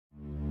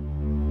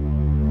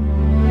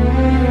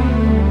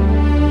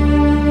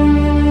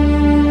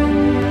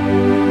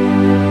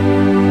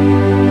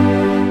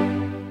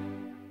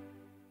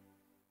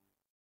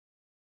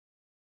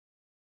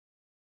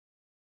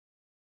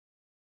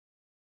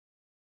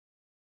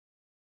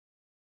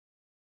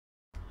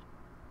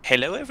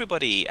Hello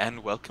everybody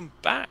and welcome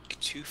back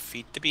to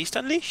Feed the Beast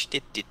Unleashed.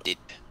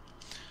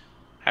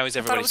 How is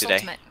everybody today?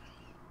 Ultimate.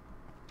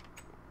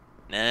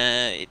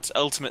 Nah, it's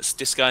Ultimate's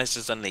disguised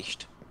as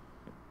Unleashed.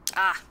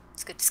 Ah,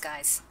 it's good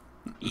disguise.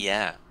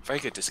 Yeah, very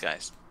good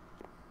disguise.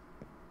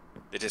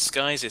 The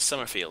disguise is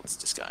Summerfield's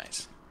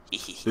disguise.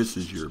 This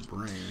is your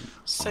brain.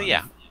 So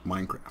yeah,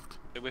 Minecraft.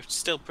 we're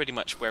still pretty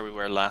much where we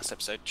were last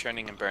episode,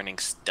 churning and burning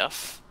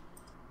stuff.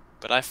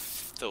 But I've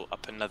thought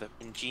up another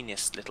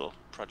ingenious little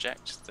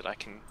project that I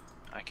can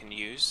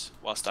use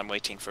whilst I'm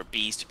waiting for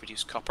bees to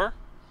produce copper.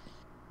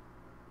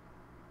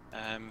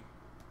 I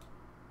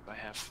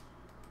have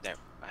that.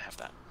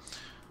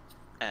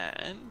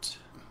 And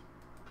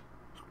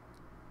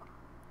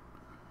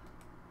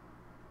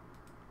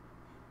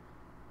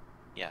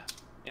yeah,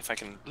 if I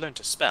can learn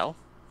to spell,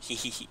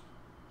 that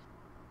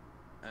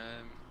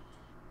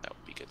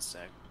would be good. So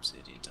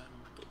obsidian, diamond,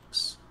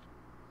 books.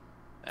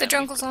 The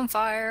jungle's on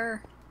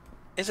fire.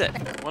 Is it?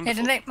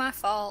 Wonderful. It ain't my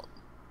fault.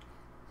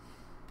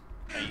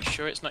 Are you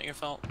sure it's not your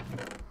fault?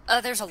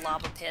 There's a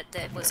lava pit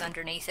that was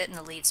underneath it and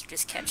the leaves are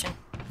just catching.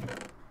 Oh,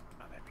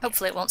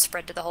 Hopefully it won't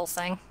spread to the whole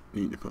thing.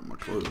 Need to put my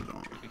clothes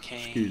on. Okay.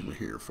 Excuse me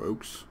here,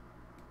 folks.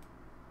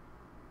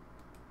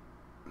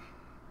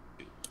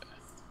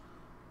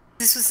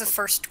 This was the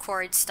first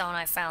quarried stone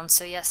I found,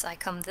 so yes, I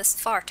come this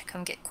far to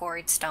come get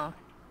quarried stone.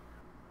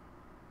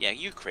 Yeah,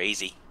 you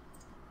crazy.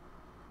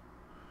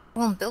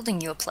 Well, I'm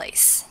building you a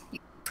place. You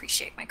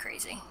appreciate my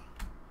crazy.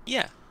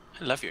 Yeah,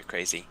 I love your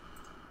crazy.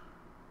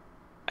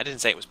 I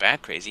didn't say it was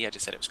bad crazy, I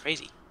just said it was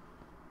crazy.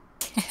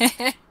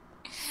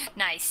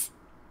 Nice.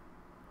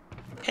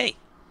 Hey,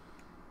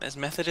 there's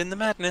method in the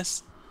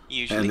madness,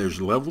 usually. And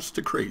there's levels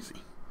to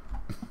crazy.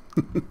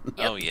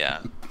 Oh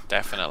yeah,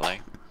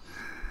 definitely.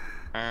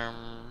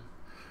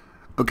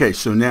 Okay,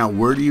 so now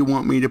where do you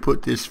want me to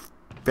put this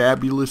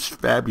fabulous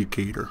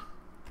fabricator?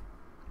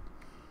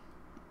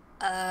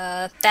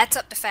 That's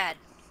up to FTB.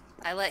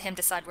 I let him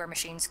decide where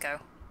machines go.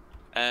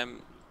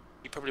 You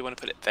probably want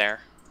to put it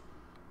there.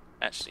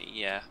 Actually,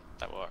 yeah,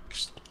 that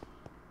works.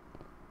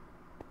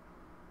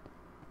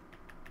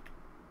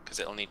 Because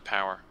it'll need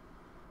power.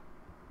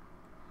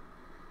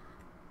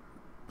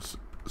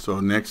 So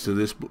next to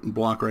this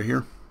block right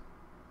here?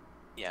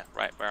 Yeah,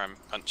 right where I'm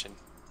punching.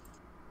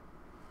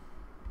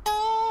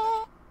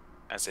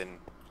 As in...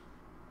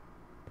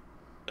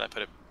 Did I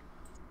put it...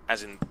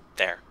 As in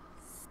there.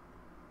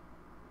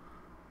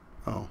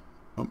 Oh,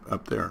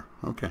 up there.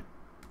 Okay.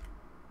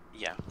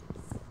 Yeah.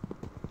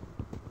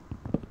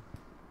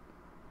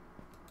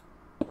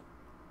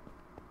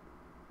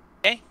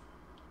 Okay.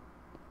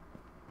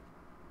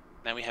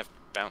 Now we have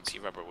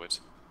bouncy rubber wood.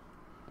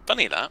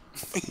 Funny that.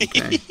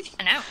 Okay.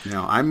 I know.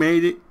 Now, I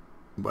made it,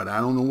 but I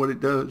don't know what it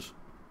does.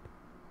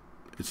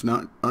 It's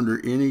not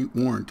under any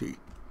warranty.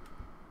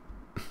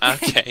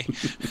 Okay.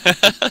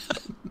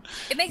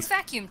 It makes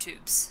vacuum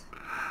tubes.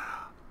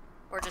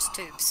 Or just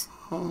tubes.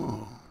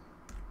 Oh.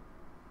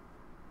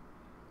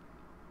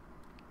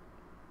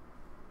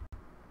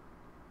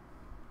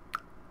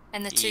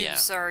 And the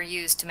tubes are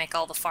used to make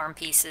all the farm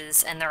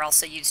pieces, and they're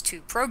also used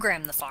to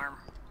program the farm.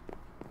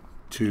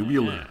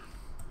 Tubular.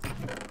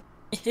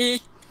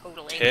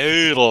 Totally.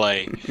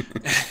 Totally.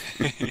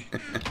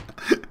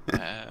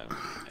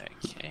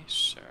 Okay,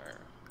 sure.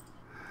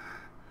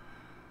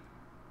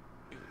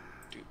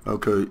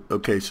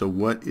 Okay, so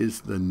what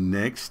is the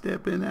next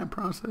step in that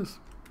process?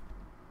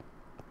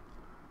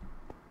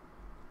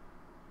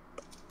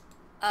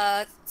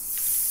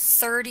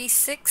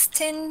 36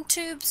 tin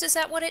tubes, is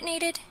that what it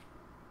needed?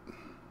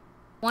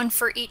 One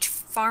for each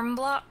farm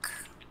block?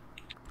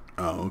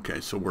 Oh, okay,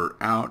 so we're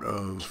out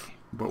of,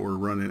 but we're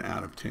running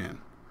out of 10.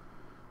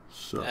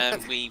 So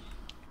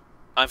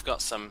I've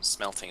got some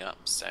smelting up,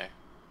 so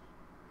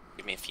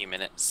give me a few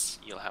minutes,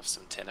 you'll have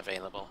some tin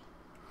available.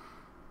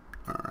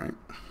 Alright.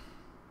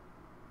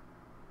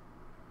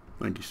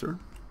 Thank you, sir.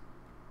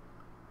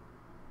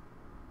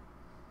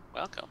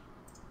 Welcome.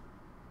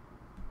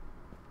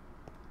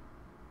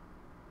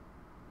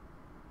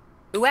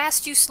 Who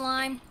asked you,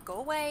 slime? Go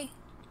away.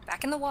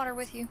 Back in the water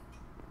with you.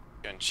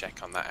 Go and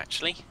check on that,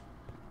 actually.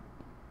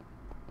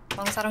 As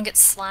long as I don't get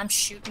slime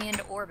shoot me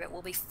into orbit,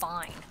 we'll be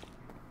fine.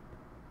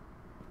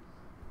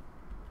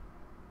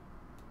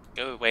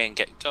 Go away and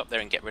go up there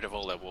and get rid of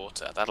all their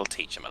water. That'll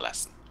teach them a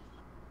lesson.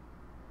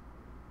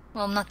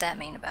 Well, I'm not that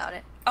mean about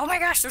it. Oh my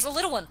gosh, there's a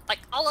little one, like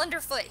all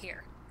underfoot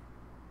here.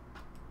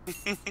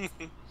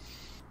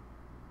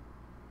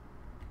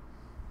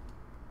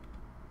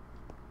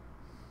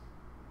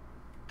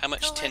 How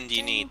much tin do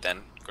you need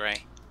then,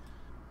 Gray?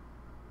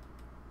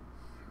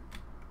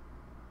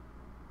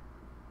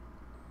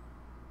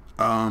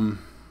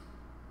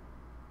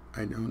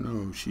 I don't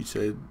know. She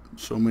said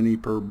so many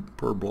per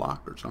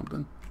block or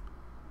something.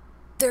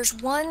 There's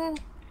one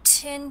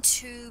tin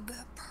tube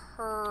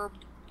per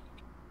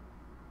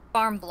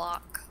farm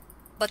block,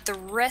 but the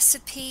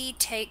recipe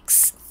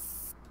takes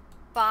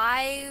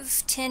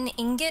 5 tin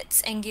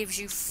ingots and gives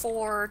you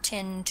 4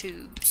 tin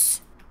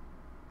tubes.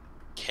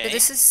 Okay.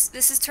 So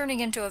this is turning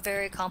into a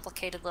very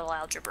complicated little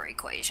algebra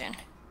equation.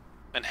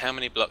 And how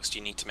many blocks do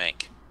you need to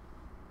make?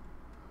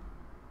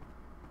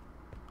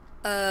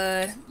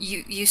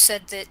 You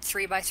said that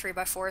 3 by 3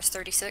 by 4 is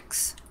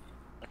 36.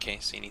 Okay,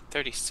 so you need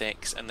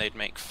 36, and they'd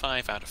make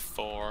 5 out of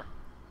 4.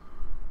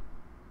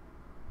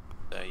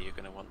 So you're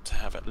going to want to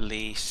have at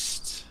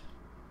least,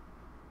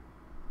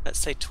 let's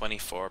say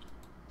 24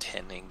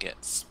 tin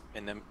ingots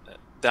in them.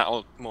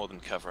 That'll more than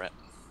cover it.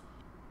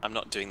 I'm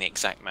not doing the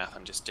exact math,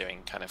 I'm just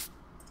doing kind of...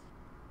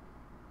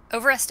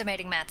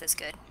 Overestimating math is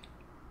good.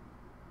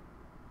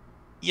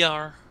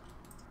 Yar.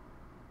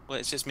 Well,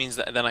 it just means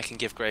that then I can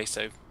give Grey,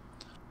 so if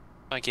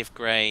I give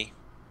Grey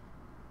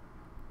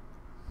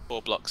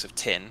 4 blocks of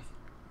tin,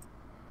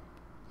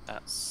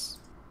 that's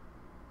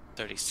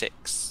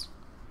 36.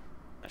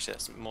 Actually,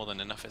 that's more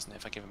than enough, isn't it?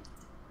 If I give him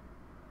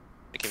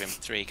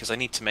 3, because I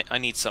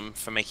need some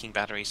for making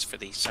batteries for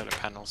the solar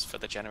panels for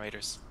the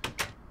generators.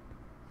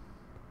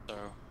 So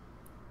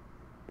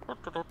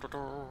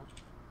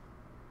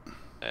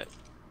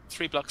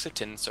 3 blocks of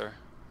tin, sir.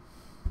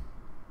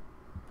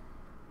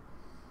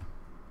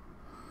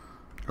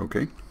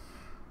 Okay.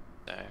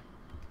 So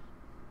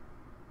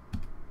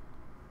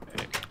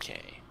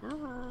okay.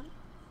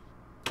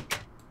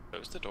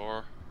 Close the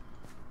door.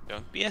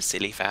 Don't be a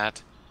silly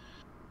FTB.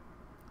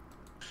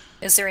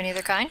 Is there any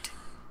other kind?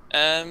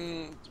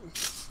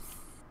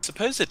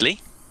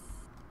 Supposedly.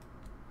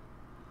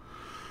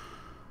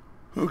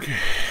 Okay.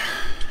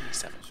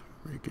 27.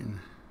 Freaking.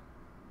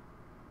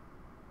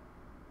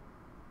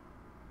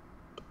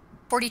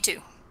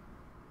 42.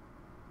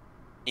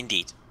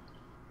 Indeed.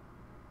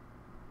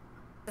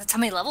 That's how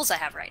many levels I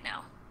have right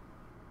now.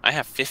 I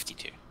have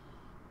 52.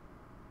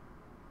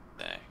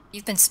 So.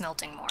 You've been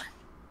smelting more.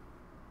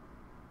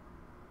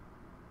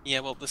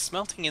 Yeah, well, the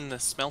smelting in the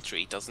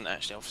smeltery doesn't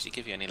actually obviously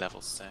give you any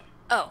levels, so...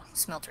 Oh,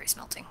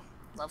 smelting.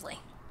 Lovely.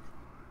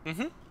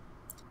 Mm-hmm.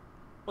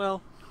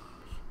 Well,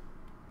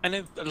 I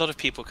know a lot of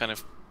people kind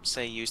of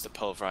say use the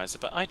pulverizer,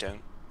 but I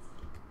don't.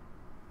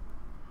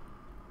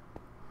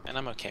 And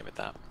I'm okay with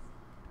that.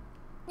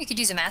 You could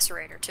use a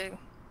macerator, too.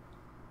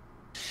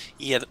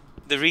 Yeah,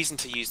 the reason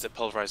to use the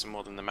pulverizer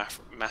more than the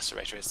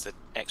macerator is the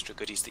extra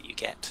goodies that you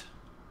get.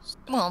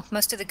 Well,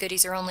 most of the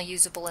goodies are only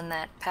usable in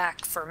that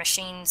pack for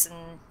machines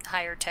and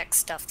higher tech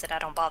stuff that I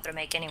don't bother to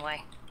make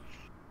anyway.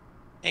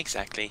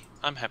 Exactly.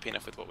 I'm happy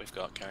enough with what we've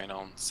got going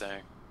on,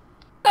 so...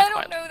 I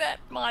don't know that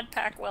mod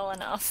pack well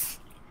enough.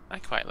 I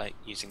quite like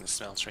using the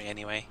smeltery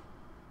anyway.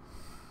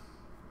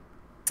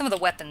 Some of the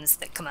weapons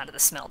that come out of the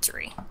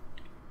smeltery.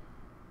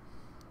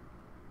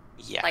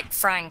 Yeah. Like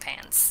frying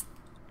pans.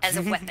 As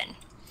a weapon.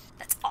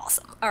 That's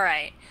awesome.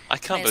 Alright. I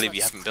can't believe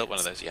you haven't built one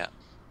of those yet.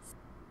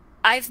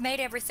 I've made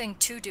everything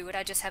to do it,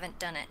 I just haven't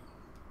done it.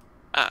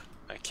 Ah,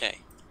 okay.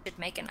 Should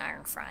make an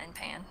iron frying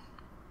pan.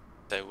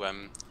 So,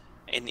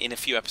 in a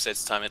few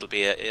episodes' time, it'll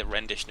be a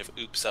rendition of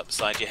Oops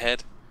Upside Your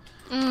Head.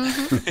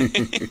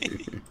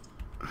 Mm-hmm.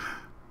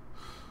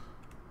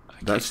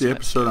 That's the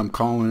episode I'm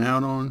calling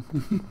out on.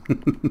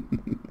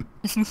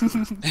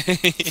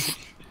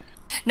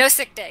 No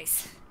sick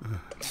days.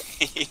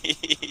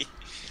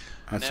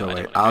 That's No,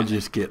 alright. I'll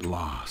just get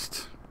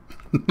lost.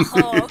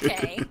 Oh,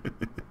 okay.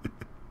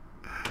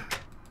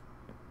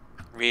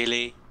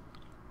 Really?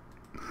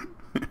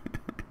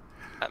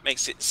 That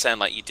makes it sound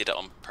like you did it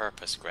on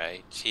purpose,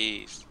 Gray.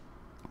 Jeez.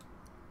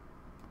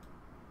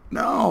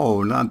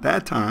 No, not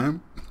that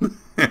time.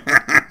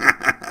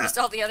 Just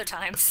all the other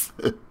times.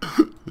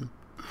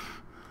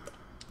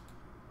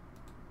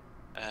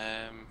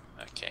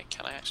 Okay,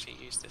 can I actually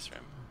use this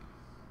room?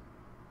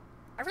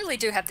 I really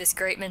do have this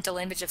great mental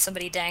image of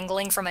somebody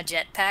dangling from a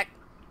jetpack,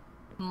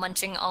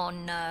 munching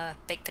on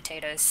baked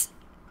potatoes.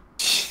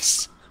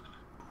 Jeez.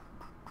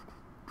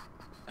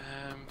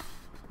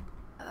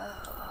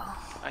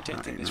 I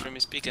don't think this room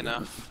is big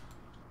enough.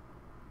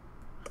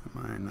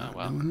 Am I not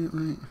well. doing it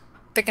right?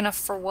 Big enough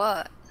for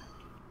what?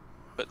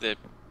 But the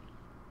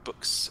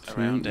books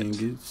around it.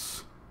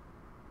 Ingots.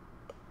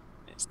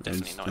 It's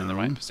definitely not in the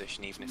right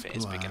position, even if it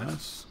is big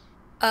enough.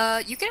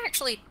 You can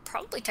actually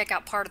probably take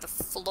out part of the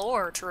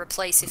floor to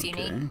replace if you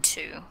need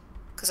to.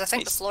 Because I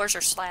think the floors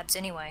are slabs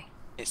anyway.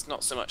 It's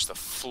not so much the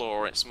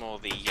floor, it's more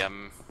the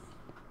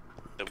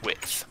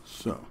width.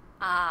 So.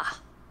 Ah.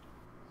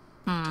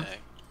 So,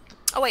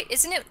 Oh wait,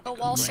 isn't it a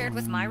wall shared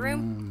with my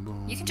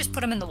room? You can just put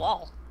them in the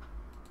wall.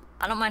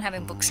 I don't mind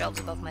having bookshelves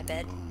above my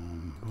bed.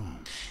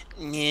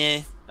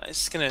 yeah,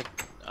 it's gonna...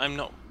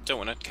 don't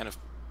want to kind of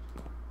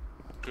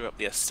screw up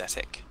the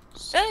aesthetic.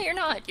 No, you're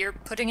not. You're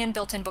putting in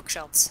built-in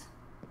bookshelves.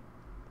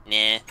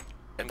 Nah. If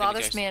it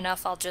bothers me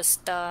enough, I'll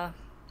just,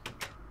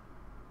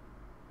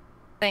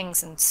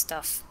 things and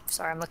stuff.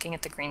 Sorry, I'm looking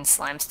at the green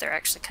slimes. They're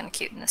actually kind of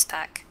cute in this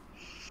pack.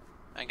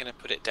 I'm gonna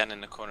put it down in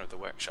the corner of the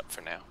workshop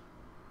for now.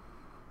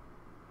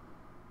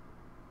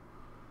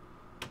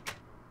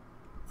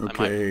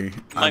 Okay,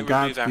 I've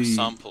got our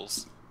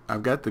samples.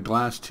 I've got the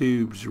glass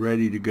tubes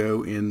ready to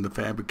go in the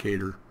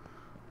fabricator,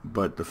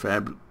 but the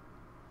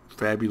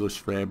fabulous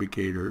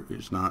fabricator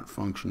is not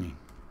functioning.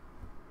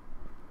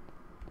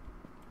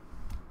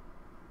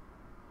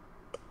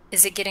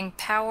 Is it getting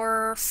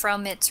power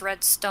from its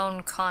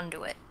redstone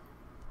conduit?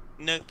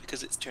 No,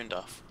 because it's turned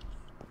off.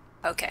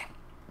 Okay.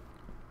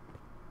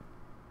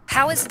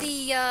 How is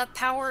the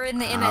power in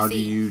the MFE? How do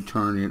you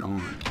turn it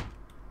on?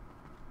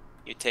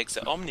 You take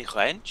the Omni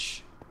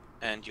wrench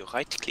and you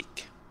right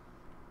click.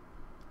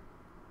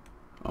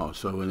 Oh,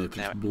 so and if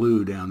Now- it's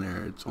blue down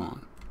there, it's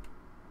on.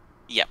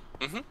 Yep.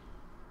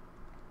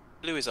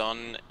 Blue is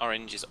on,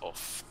 orange is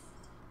off.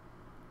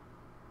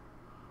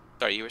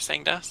 Sorry, you were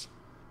saying that?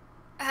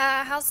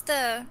 How's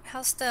the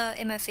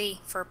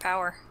MFE for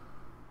power?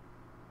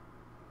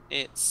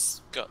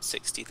 It's got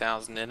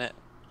 60,000 in it,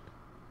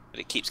 but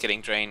it keeps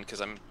getting drained because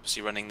I'm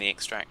obviously running the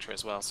extractor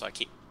as well, so I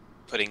keep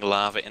putting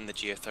lava in the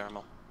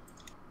geothermal.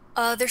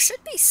 There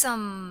should be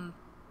some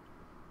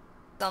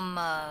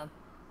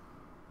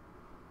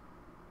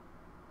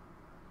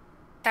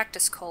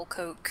cactus coal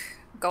coke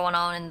going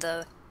on in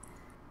the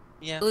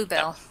Yeah,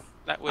 bluebell.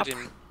 that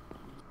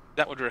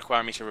would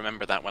require me to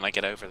remember that when I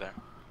get over there.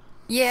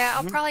 Yeah,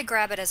 I'll probably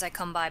grab it as I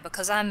come by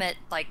because I'm at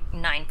like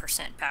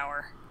 9%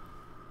 power.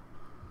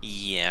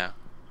 Yeah.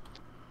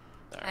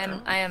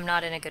 I am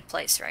not in a good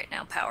place right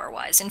now,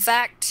 power-wise. In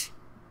fact,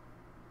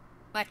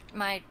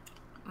 my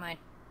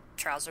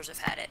trousers have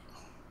had it.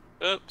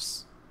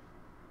 Oops.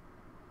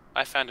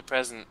 I found a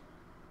present.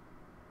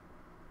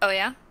 Oh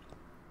yeah?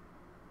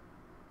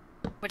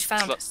 What you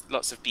found?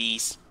 Lots of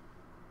bees.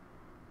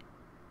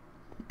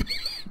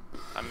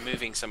 I'm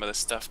moving some of the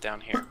stuff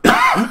down here. You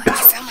found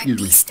my Excuse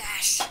bee me.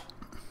 stash.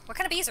 What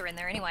kind of bees are in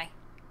there anyway?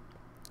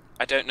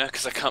 I don't know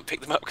because I can't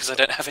pick them up because I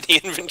don't have any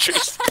inventory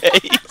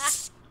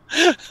space.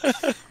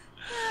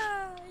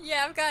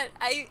 Yeah, I've got.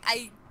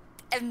 I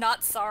am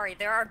not sorry.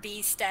 There are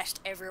bees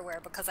stashed everywhere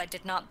because I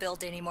did not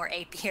build any more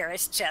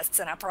apiarist chests,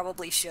 and I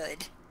probably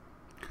should.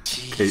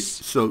 Okay,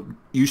 Jeez. so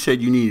you said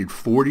you needed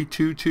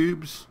 42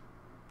 tubes?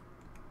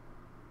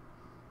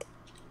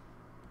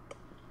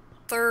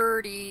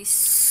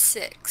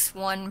 36,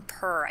 one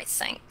per, I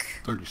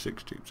think.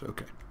 36 tubes,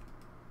 okay.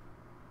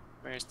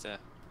 Where's the...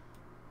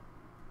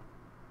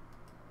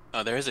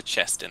 Oh, there is a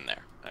chest in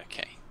there.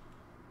 Okay.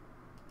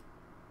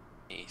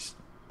 Jeez.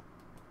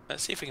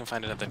 Let's see if we can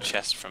find another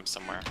chest from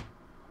somewhere.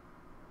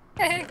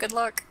 Hey, good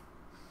luck.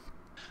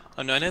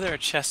 Oh no, I know there are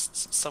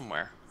chests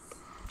somewhere.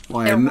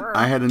 Well, There were.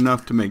 I had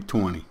enough to make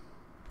 20.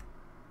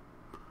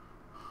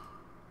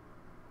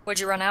 What'd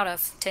you run out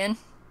of? 10?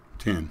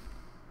 10.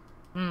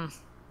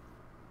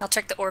 I'll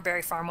check the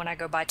Oreberry farm when I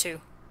go by too.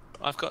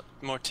 I've got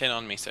more tin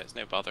on me, so it's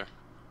no bother.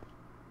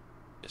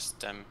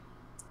 Just,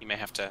 you may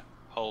have to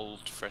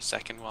hold for a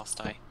second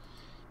whilst I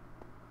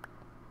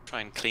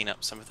try and clean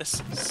up some of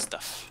this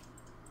stuff.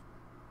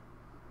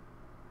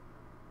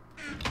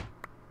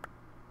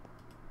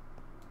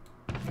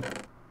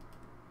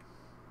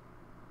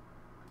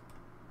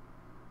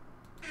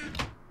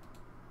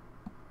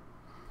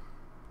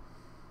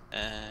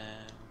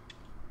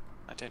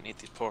 I don't need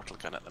the portal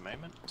gun at the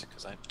moment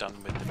because I'm done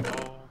with the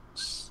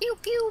dogs. Pew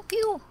pew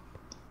pew.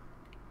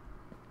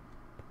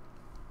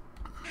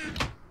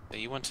 So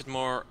you wanted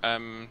more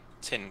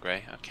tin,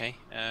 Grey? Okay.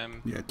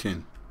 Yeah,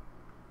 10.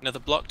 Another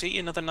block, do you?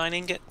 Another 9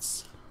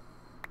 ingots?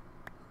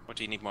 Or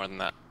do you need more than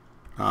that?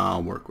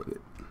 I'll work with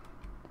it.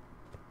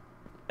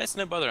 It's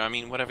no bother. I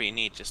mean, whatever you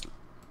need, just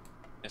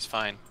it's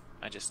fine.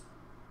 I just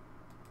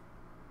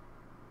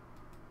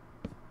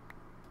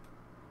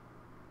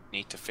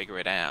need to figure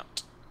it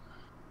out.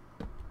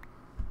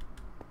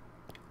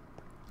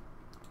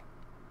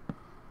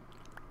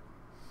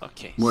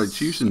 Okay. Well,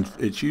 it's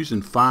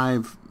using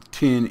 5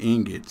 tin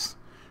ingots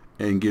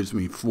and gives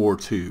me 4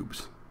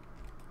 tubes.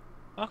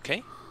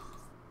 Okay.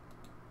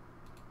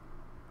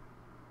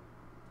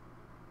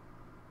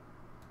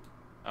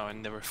 Oh,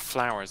 and there were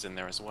flowers in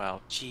there as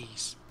well.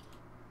 Jeez.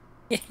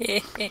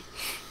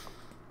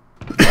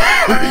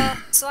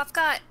 So I've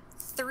got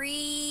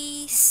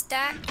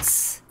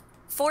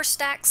 4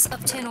 stacks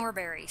of 10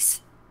 oreberries.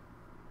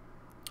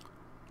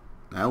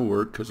 That'll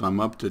work because I'm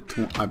up to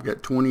I've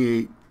got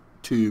 28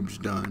 tubes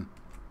done.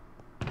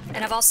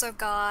 And I've also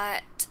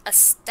got a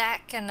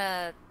stack and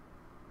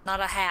not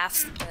a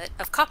half, but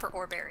of copper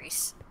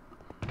oreberries.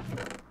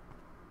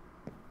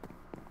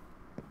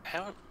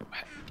 How?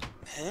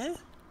 Huh?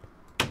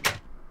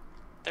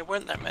 There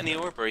weren't that many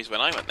oreberries when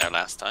I went there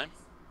last time.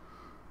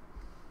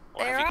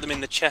 Or There have you are? put them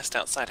in the chest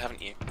outside,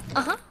 haven't you?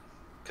 Uh-huh.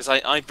 Because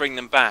I bring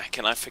them back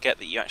and I forget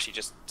that you actually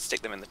just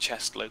stick them in the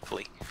chest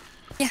locally.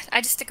 Yeah,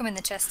 I just stick them in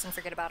the chest and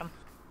forget about them.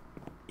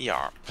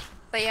 Yarp.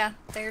 But yeah,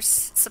 there's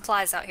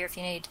supplies out here if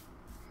you need.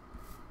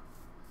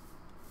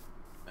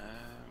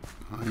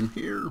 I'm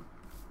here.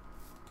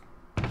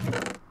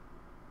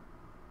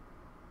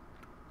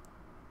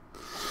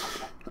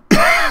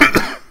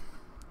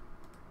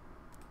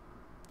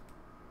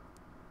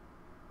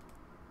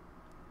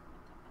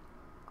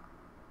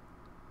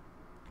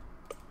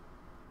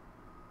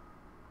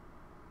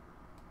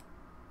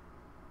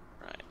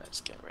 Right,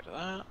 let's get rid of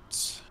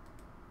that.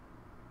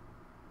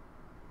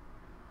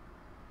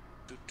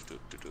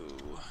 Do.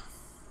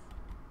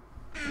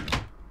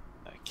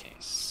 Okay,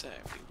 so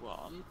we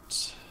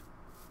want...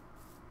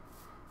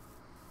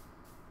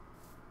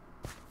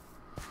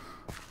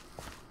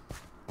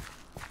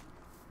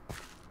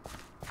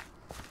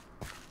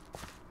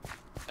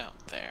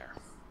 out there.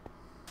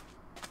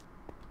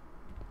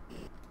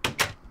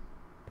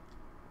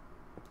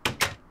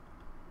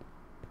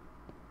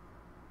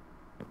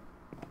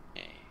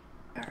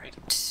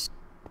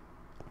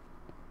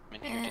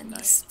 in here, didn't I?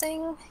 this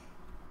thing.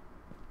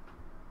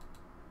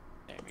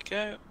 There we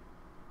go.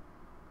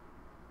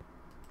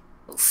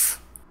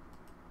 Oof.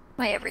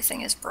 My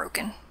everything is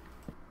broken.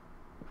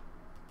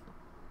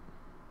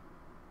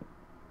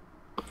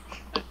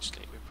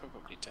 Actually, we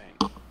probably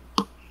don't.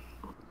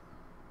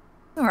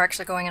 We're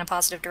actually going in a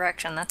positive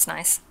direction. That's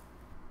nice.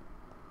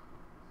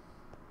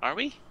 Are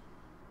we?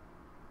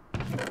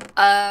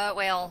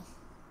 Well...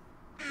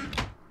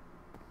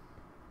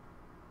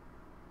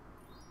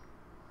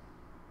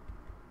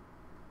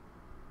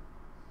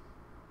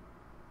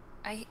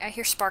 I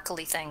hear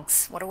sparkly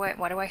things. Why do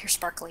I hear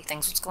sparkly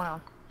things? What's going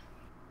on?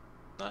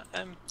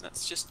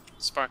 That's just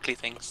sparkly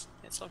things.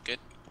 It's all good.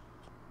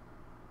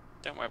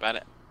 Don't worry about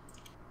it.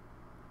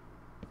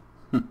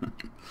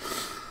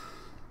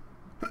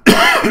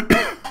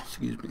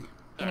 Excuse me.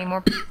 Any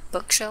more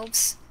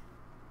bookshelves?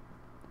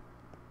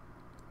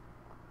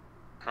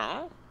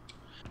 Huh?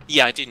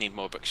 Yeah, I do need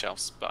more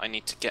bookshelves, but I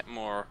need to get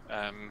more,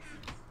 I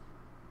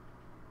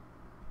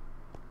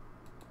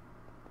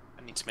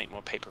need to make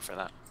more paper for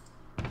that.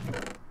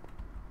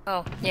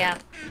 Oh, yeah.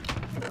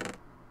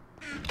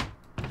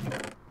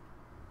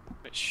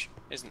 Which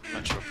isn't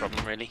much of a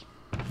problem, really.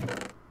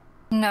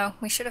 No,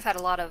 we should have had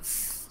a lot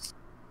of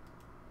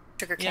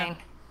sugarcane.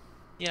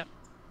 Yeah,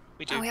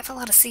 we do. Oh, we have a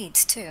lot of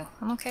seeds, too.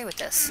 I'm okay with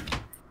this.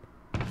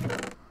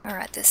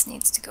 Alright, this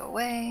needs to go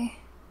away.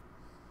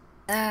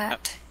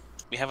 That...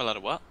 We have a lot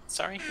of what?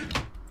 Sorry?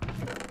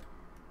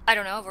 I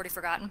don't know, I've already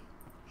forgotten.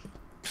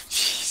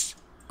 Jeez.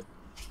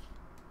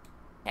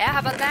 Yeah, how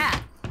about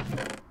that?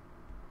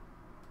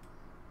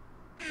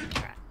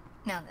 Alright,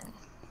 now then.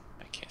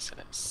 Okay, so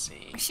let's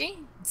see.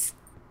 Machines.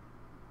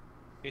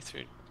 You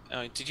threw...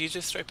 Oh, did you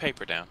just throw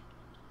paper down?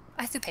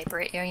 I threw paper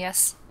at you,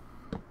 yes.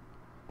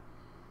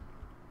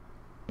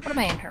 What am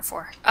I in here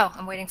for? Oh,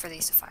 I'm waiting for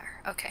these to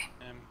fire. Okay.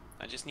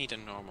 I just need a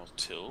normal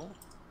tool.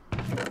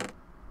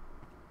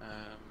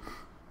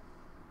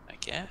 I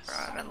guess.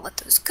 I'm gonna let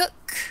those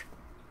cook.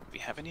 Do we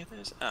have any of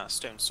those? Ah,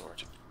 stone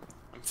sword.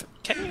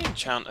 Can you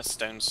enchant a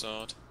stone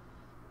sword?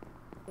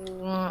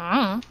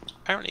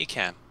 Apparently you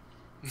can.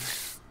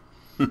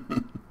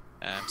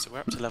 So we're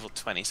up to level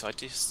 20, so I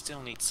do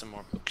still need some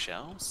more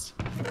bookshelves.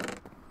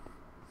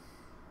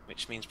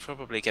 Which means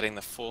probably getting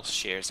the force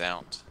shears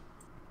out.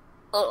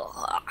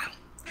 Ugh.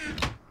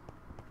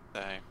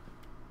 So...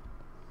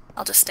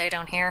 I'll just stay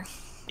down here.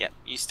 Yep,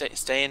 you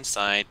stay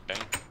inside,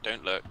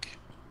 don't look.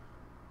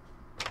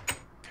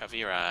 Cover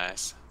your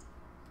eyes.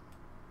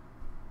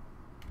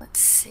 Let's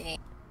see.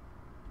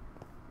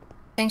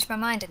 Changed my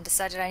mind and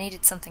decided I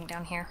needed something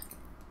down here.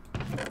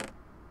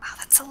 Wow,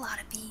 that's a lot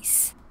of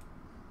bees.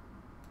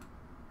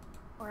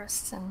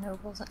 Forests and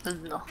nobles.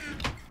 Ugh.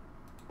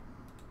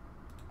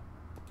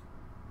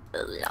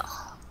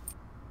 Ugh.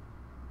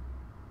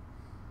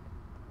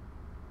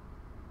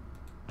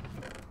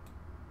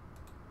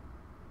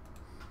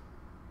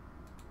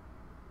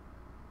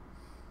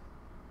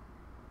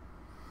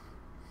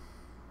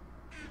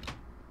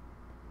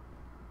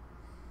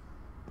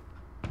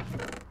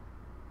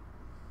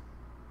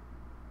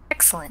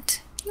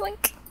 Excellent.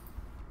 Yoink.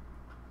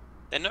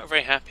 They're not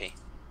very happy.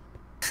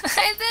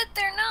 I bet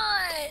they're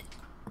not.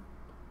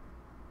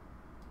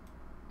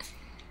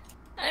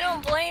 I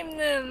don't blame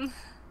them.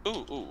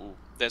 Ooh.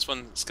 There's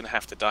one that's gonna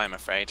have to die, I'm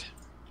afraid.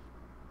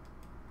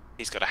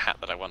 He's got a hat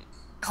that I want.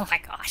 Oh my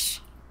gosh.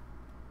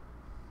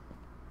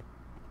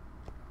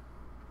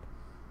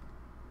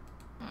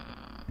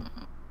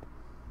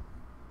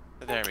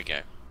 So there we go.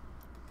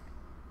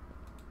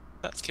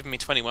 That's given me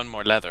 21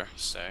 more leather,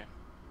 so...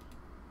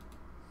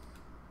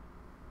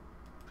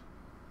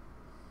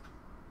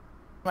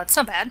 Well, that's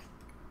not bad.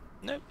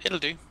 No, it'll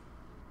do.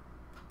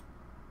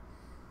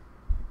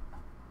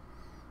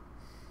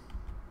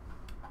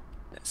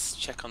 Let's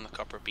check on the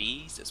copper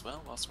bees as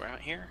well whilst we're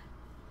out here.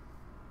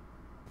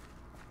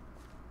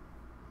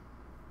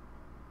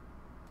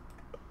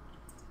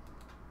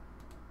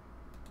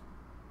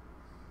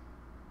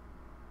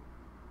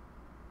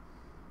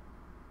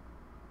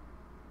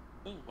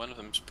 Ooh, one of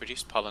them's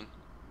produced pollen.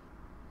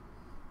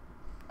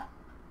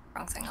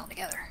 Wrong thing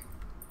altogether.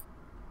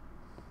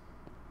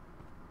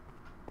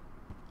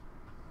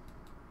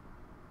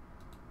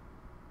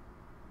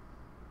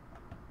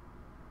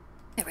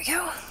 There we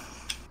go.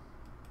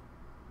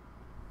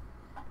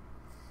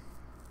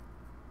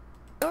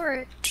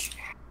 Storage.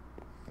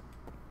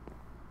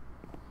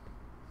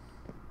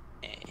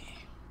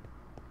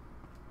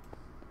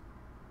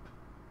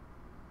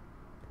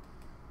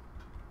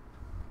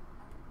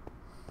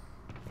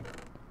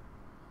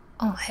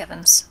 Oh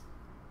heavens.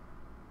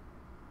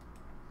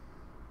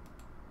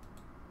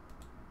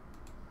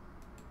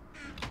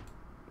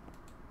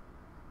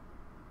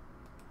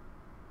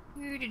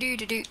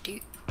 Do.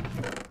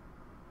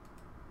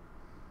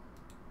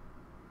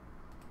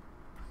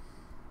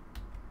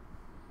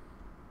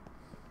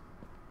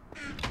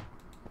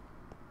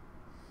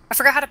 I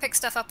forgot how to pick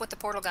stuff up with the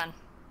portal gun.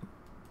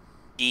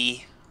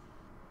 E.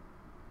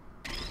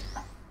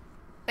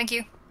 Thank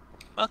you.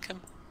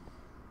 Welcome.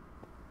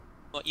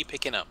 What are you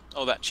picking up?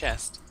 Oh, that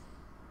chest.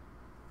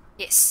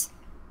 Yes.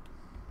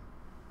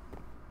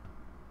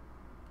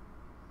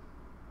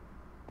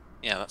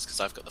 Yeah, that's because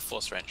I've got the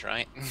force wrench,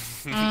 right?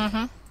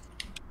 Mm-hmm.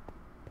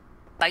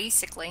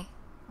 Basically.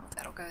 Oh,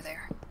 that'll go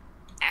there.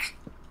 Ah.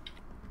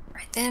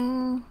 Right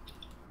then.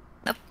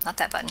 Nope, not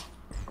that button.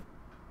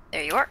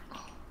 There you are.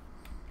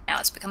 Now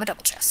it's become a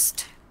double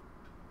chest.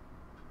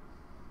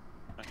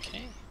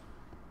 Okay.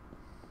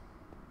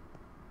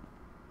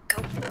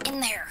 Go in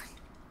there.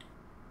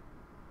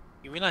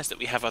 You realise that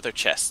we have other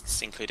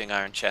chests, including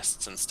iron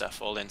chests and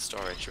stuff, all in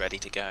storage, ready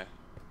to go.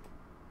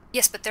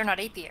 Yes, but they're not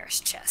APR's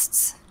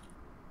chests.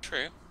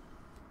 True.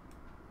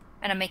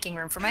 And I'm making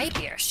room for my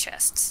APR's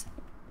chests.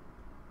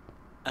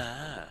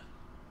 Ah.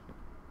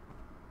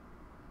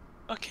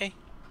 Okay.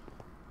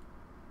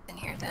 In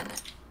here then.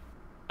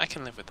 I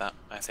can live with that,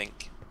 I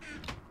think.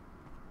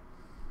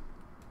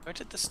 Where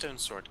did the stone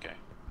sword go?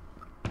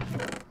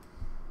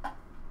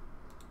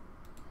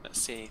 Let's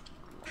see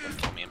what the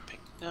thaumium pick.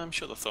 No, I'm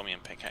sure the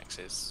thaumium pickaxe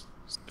is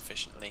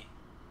sufficiently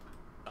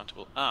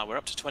countable. Ah, we're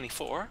up to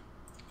 24.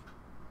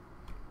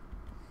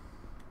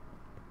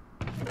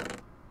 A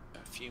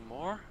few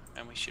more,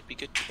 and we should be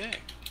good to go.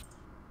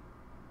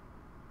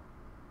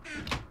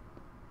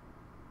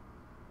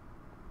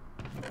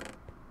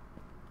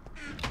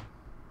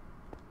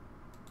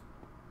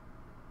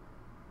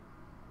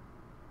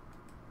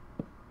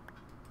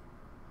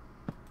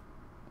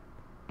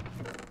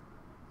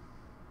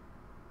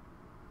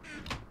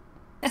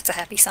 That's a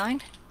happy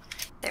sign.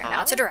 There,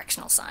 now it's a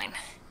directional sign.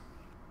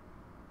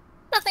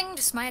 Nothing,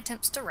 just my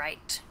attempts to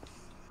write.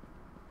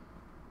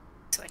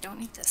 So I don't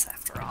need this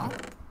after all.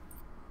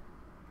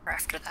 Or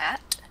after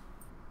that.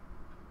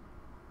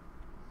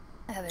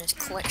 I have a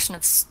collection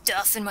of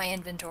stuff in my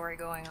inventory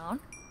going on.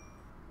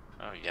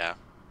 Oh yeah,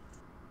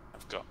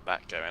 I've got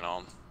that going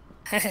on.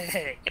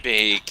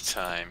 Big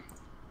time.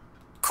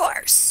 Of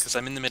course! Because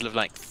I'm in the middle of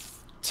like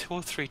 2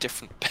 or 3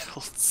 different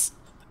builds.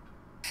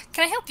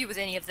 Can I help you with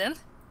any of them?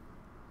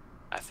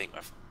 I think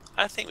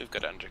we've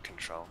got it under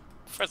control,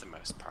 for the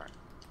most part.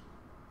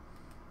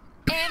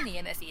 And the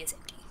MFE is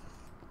empty.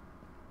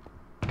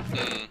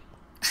 Hmm.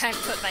 I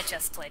put my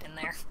chest plate in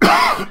there.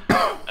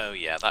 Oh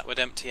yeah, that would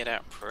empty it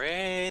out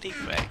pretty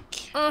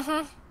quick.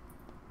 Mm-hmm.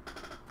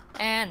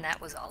 And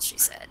that was all she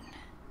said.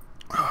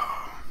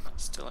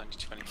 That's still only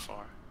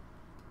 24.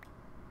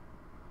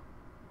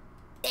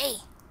 Hey!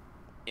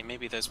 Yeah,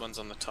 maybe those ones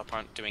on the top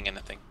aren't doing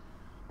anything.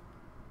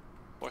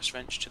 Force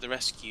wrench to the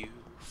rescue.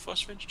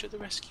 Force wrench to the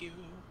rescue.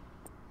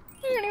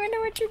 I don't even know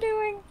what you're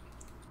doing.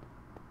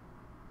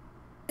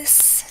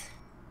 This...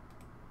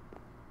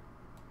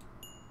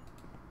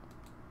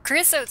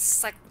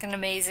 Creosote's like an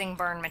amazing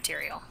burn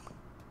material.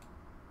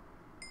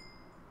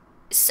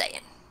 Just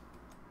saying.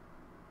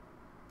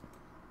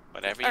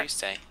 Whatever you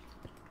say.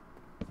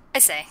 I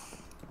say.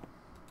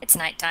 It's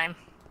nighttime.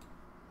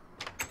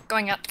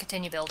 Going out to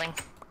continue building.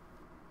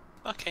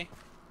 Okay.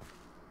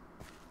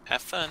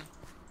 Have fun.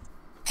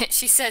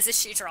 She says as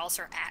she draws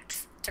her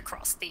axe to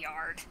cross the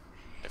yard.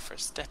 But for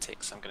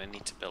aesthetics, I'm going to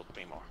need to build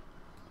 3 more.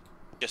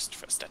 Just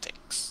for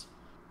aesthetics.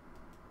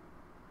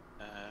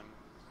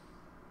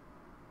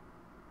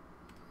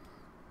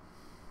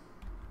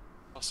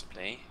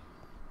 Possibly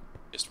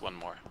just 1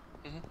 more.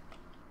 Mm-hmm.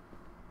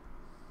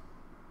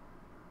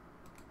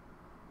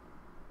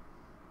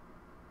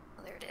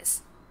 Oh, there it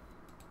is.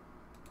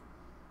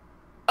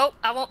 Oh,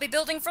 I won't be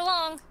building for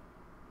long.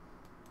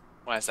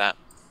 Why is that?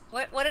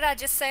 What did I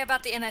just say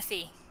about the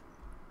MFE?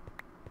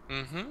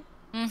 Mm-hmm.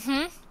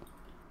 Mm-hmm.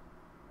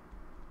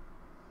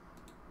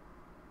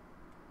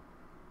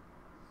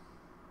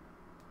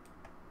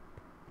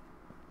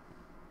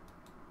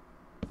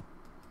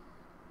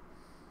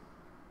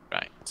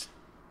 Right.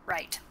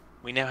 Right.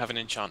 We now have an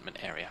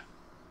enchantment area.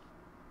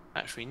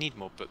 Actually, we need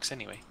more books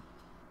anyway,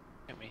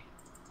 don't we?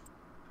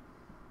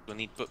 We'll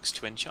need books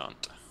to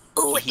enchant.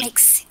 Oh, it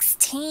makes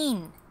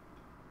 16.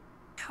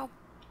 How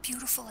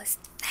beautiful is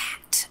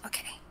that?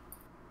 Okay.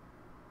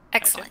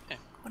 Excellent.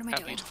 What am I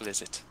doing? How beautiful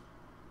is it?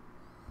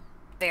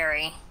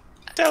 Very.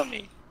 Tell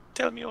me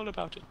all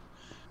about it.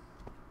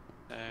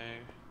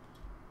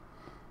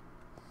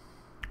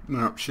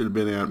 No, should have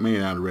been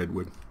made out of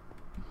redwood.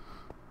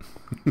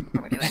 What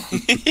am I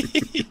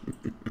doing?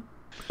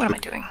 What am I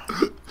doing?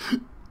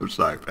 I'm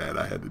sorry, Pat.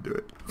 I had to do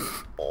it.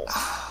 You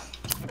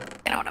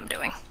know what I'm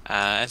doing.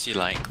 As you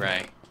like,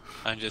 Ray.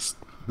 I'm just,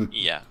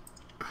 yeah.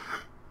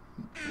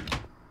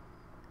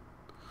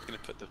 Gonna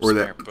put the Or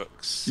spare that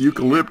books.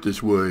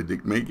 eucalyptus wood to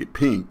make it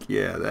pink.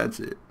 Yeah, that's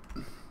it.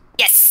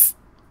 Yes.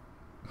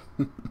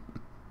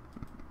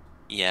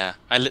 Yeah,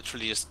 I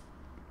literally just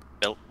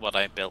built what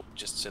I built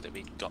just so that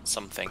we got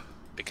something,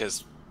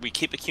 because we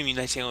keep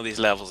accumulating all these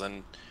levels,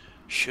 and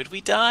should we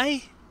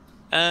die?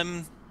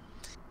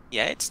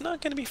 Yeah, it's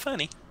not going to be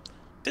funny.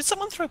 Did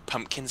someone throw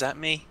pumpkins at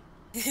me?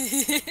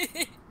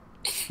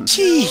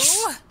 Jeez!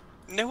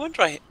 No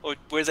wonder or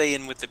were they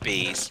in with the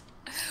bees?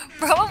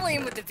 Probably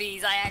in with the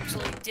bees. I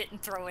actually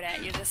didn't throw it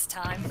at you this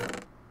time.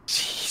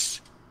 Jeez.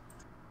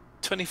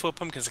 24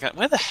 pumpkins.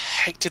 Where the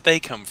heck did they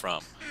come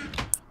from?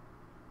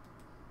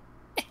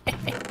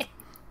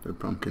 They're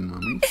pumpkin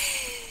mummies.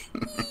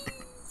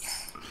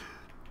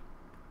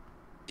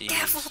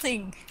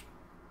 Scaffolding.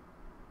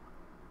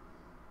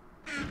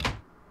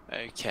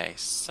 Okay,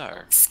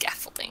 so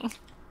Scaffolding.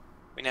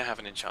 we now have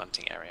an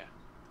enchanting area.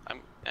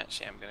 I'm going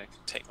to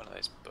take one of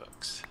those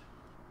books.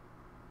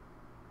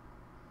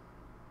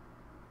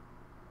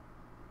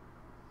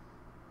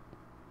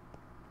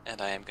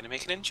 And I am going to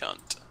make an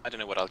enchant. I don't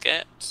know what I'll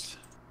get. Does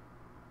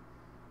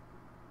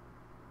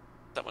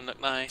that one look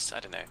nice? I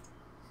don't know.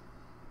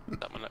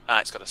 That one look...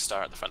 it's got a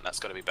star at the front. That's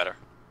got to be better.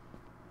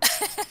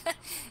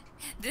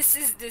 This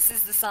is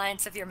the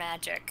science of your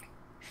magic.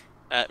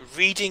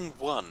 Reading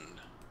 1.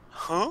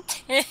 Huh?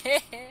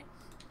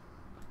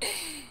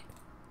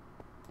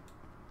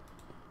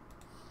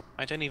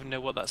 I don't even know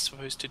what that's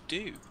supposed to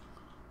do.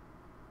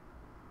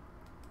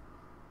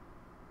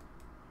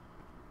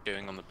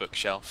 Going on the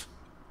bookshelf.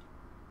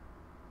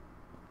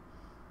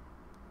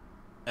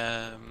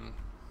 There.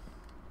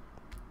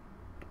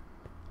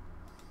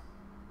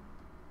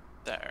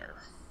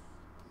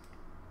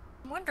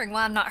 I'm wondering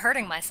why I'm not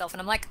hurting myself,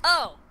 and I'm like,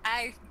 oh,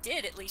 I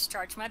did at least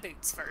charge my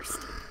boots first.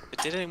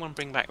 But did anyone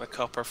bring back the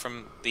copper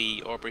from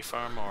the Aubrey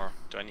farm, or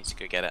do I need to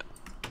go get it?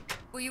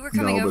 Well, you were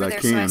coming No, over but I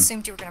there, so I can.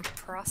 assumed you were going to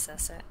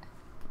process it.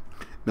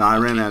 No, I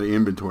ran out of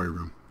inventory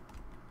room.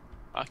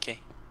 Okay.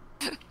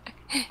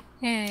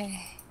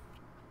 Hey.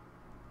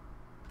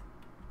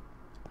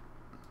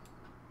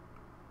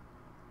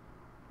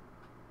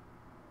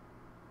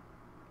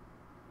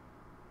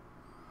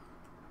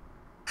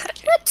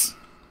 Okay. What?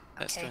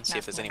 Let's Okay, go and see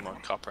if there's any nothing more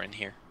there. copper in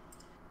here.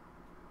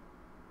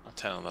 I'll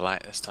turn on the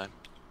light this time.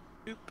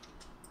 Boop.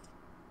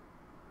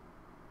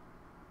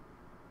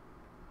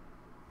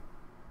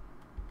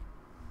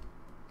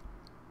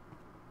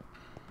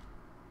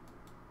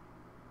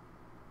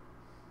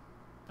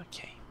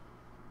 Okay.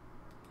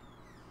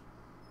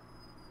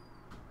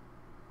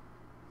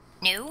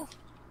 No?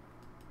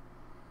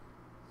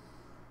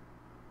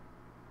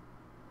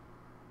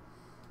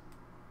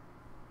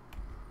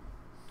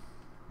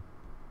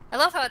 I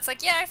love how it's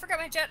like, yeah, I forgot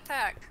my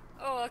jetpack.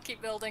 Oh, I'll keep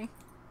building.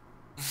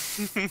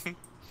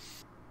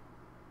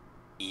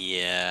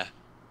 Yeah.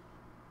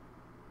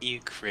 You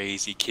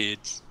crazy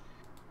kids.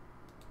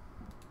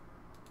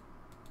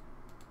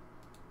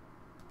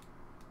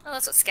 Oh,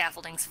 that's what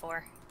scaffolding's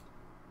for.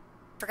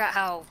 Forgot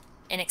how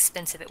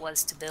inexpensive it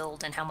was to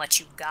build and how much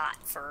you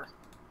got for...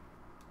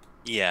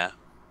 Yeah.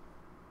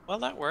 Well,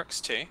 that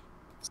works too.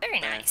 It's very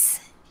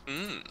nice.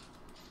 Hmm.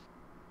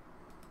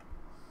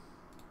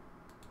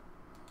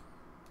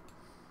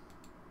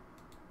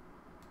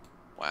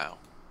 Wow.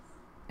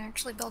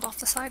 Actually build off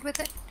the side with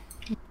it?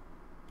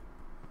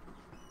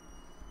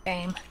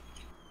 Shame.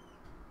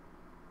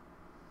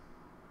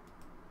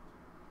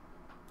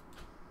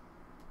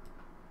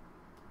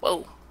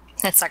 Whoa.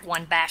 That's like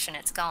one bash and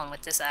it's gone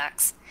with this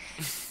axe.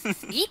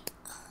 Yeep.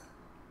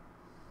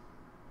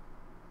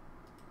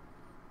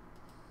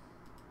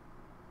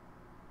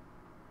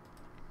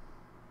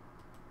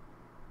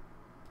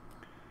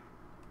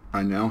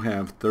 I now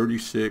have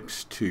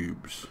 36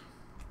 tubes.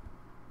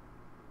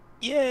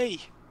 Yay!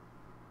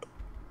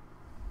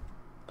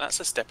 That's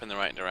a step in the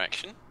right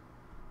direction.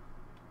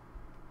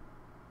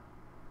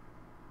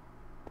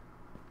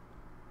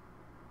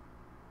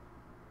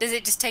 Does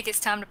it just take its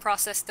time to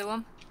process through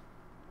them?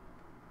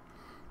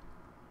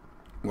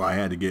 Well, I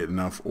had to get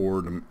enough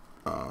ore to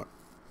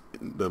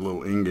the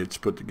little ingots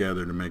put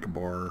together to make a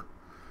bar,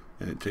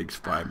 and it takes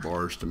 5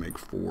 bars to make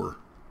 4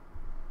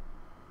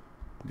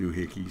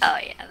 doohickeys. Oh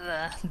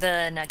yeah,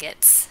 the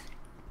nuggets.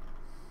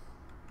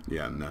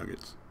 Yeah,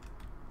 nuggets.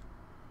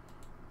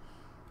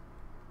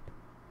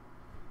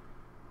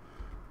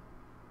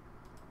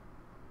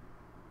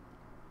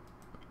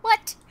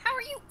 What? How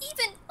are you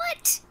even?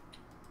 What?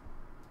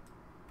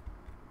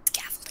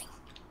 Scaffolding.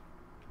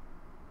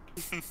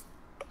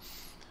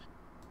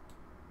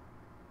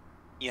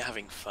 You're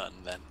having fun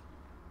then.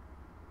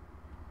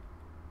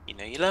 You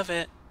know you love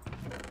it.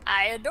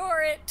 I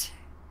adore it.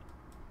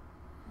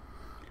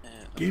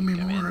 Give me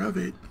more of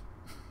it.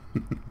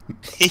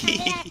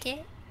 I like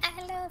it.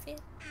 I love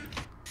it.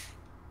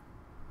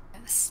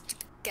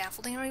 Stupid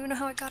scaffolding. I don't even know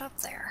how it got up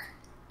there.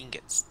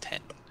 Ingots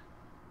 10.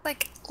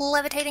 Like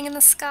levitating in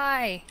the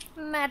sky.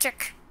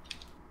 Magic.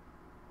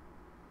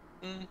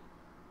 Mm.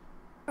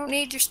 I don't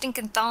need your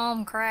stinking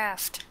thumb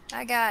craft.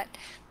 I got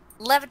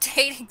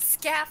levitating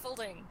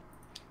scaffolding.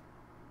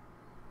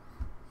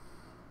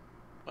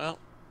 Well,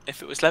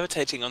 if it was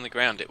levitating on the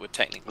ground, it would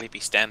technically be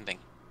standing.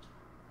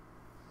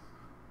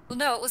 Well,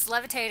 no, it was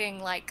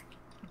levitating like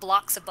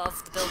blocks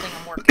above the building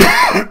I'm working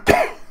on.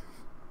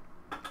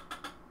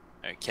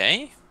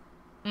 Okay.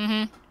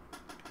 Mm-hmm.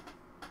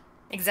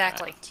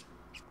 Exactly. Right.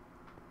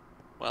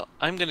 Well,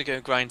 I'm going to go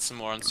grind some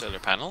more on solar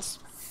panels.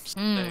 So,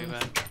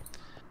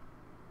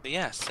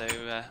 yeah,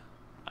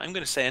 I'm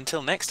going to say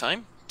until next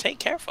time, take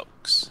care,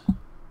 folks.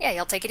 Yeah,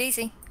 y'all take it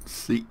easy.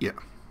 See ya.